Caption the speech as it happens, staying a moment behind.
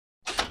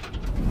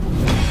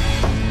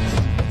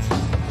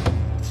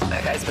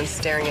guy's been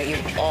staring at you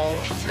all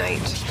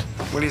night.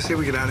 What do you say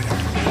we get out of here?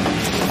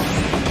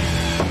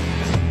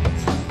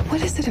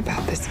 What is it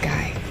about this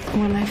guy?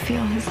 When I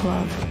feel his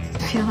love,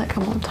 I feel like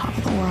I'm on top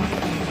of the world.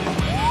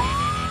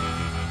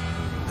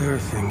 There are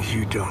things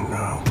you don't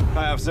know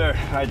Hi, officer.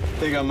 I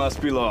think I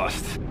must be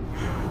lost.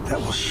 that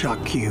will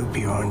shock you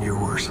beyond your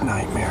worst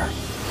nightmare.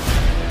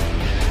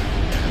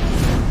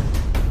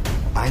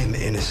 I am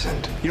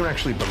innocent. You don't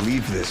actually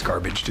believe this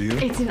garbage, do you?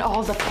 It's in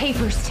all the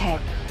papers,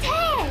 Ted.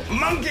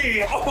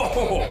 Monkey!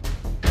 Oh!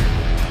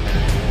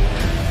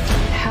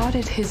 How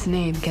did his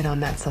name get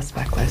on that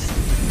suspect list?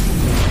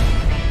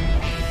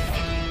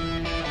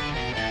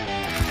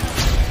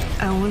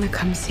 I want to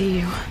come see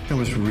you. I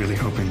was really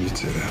hoping you'd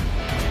say that.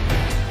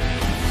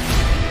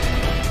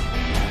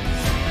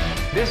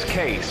 This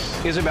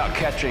case is about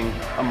catching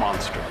a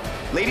monster.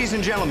 Ladies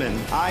and gentlemen,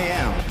 I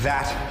am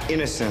that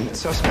innocent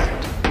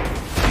suspect.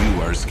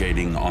 You are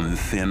skating on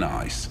thin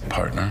ice,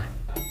 partner.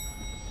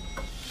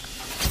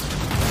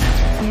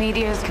 The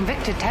media has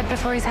convicted Ted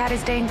before he's had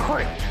his day in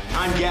court.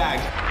 I'm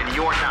gagged, and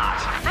you're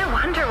not. I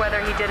wonder whether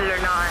he did it or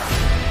not.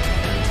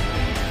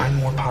 I'm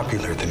more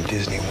popular than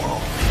Disney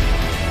World.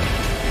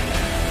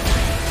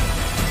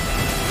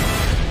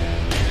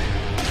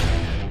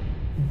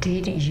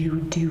 Did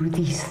you do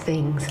these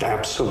things?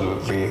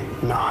 Absolutely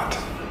not.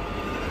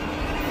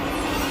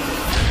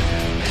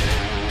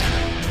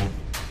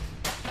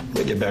 Let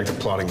me get back to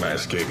plotting my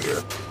escape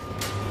here.